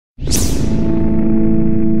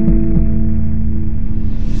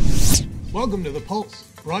Welcome to The Pulse,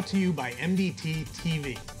 brought to you by MDT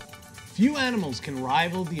TV. Few animals can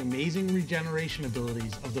rival the amazing regeneration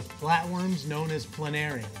abilities of the flatworms known as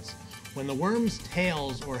planarians. When the worms'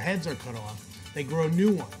 tails or heads are cut off, they grow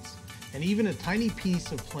new ones, and even a tiny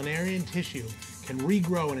piece of planarian tissue can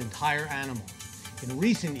regrow an entire animal. In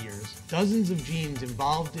recent years, dozens of genes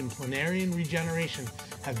involved in planarian regeneration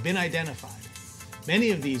have been identified.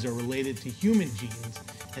 Many of these are related to human genes,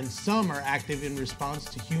 and some are active in response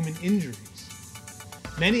to human injuries.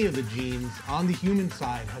 Many of the genes on the human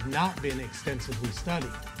side have not been extensively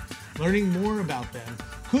studied. Learning more about them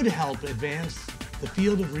could help advance the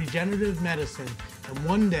field of regenerative medicine and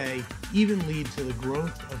one day even lead to the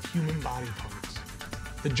growth of human body parts.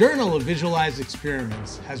 The Journal of Visualized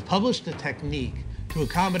Experiments has published a technique to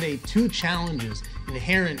accommodate two challenges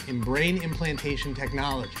inherent in brain implantation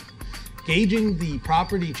technology: gauging the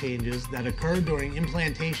property changes that occur during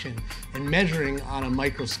implantation and measuring on a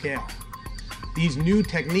micro scale. These new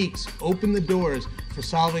techniques open the doors for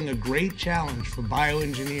solving a great challenge for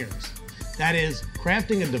bioengineers. That is,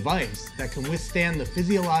 crafting a device that can withstand the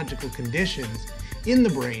physiological conditions in the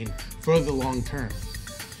brain for the long term.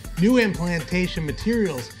 New implantation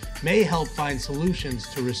materials may help find solutions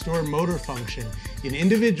to restore motor function in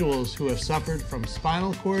individuals who have suffered from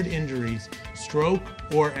spinal cord injuries, stroke,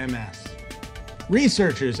 or MS.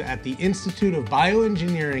 Researchers at the Institute of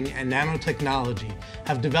Bioengineering and Nanotechnology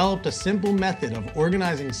have developed a simple method of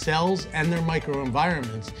organizing cells and their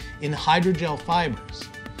microenvironments in hydrogel fibers.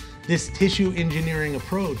 This tissue engineering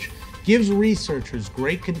approach gives researchers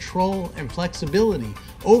great control and flexibility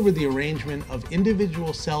over the arrangement of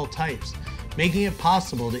individual cell types, making it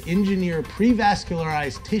possible to engineer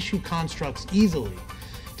pre-vascularized tissue constructs easily.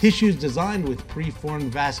 Tissues designed with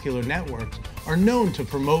preformed vascular networks are known to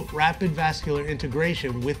promote rapid vascular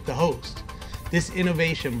integration with the host. This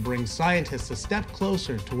innovation brings scientists a step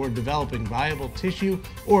closer toward developing viable tissue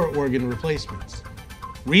or organ replacements.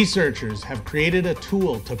 Researchers have created a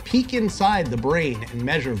tool to peek inside the brain and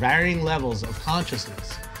measure varying levels of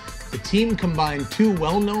consciousness. The team combined two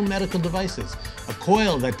well-known medical devices, a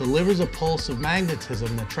coil that delivers a pulse of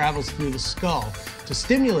magnetism that travels through the skull to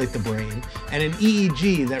stimulate the brain, and an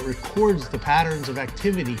EEG that records the patterns of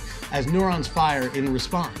activity as neurons fire in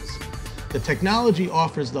response. The technology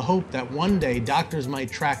offers the hope that one day doctors might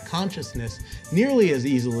track consciousness nearly as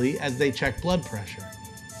easily as they check blood pressure.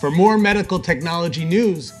 For more medical technology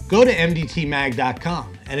news, go to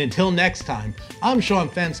mdtmag.com. And until next time, I'm Sean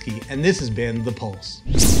Fensky, and this has been The Pulse.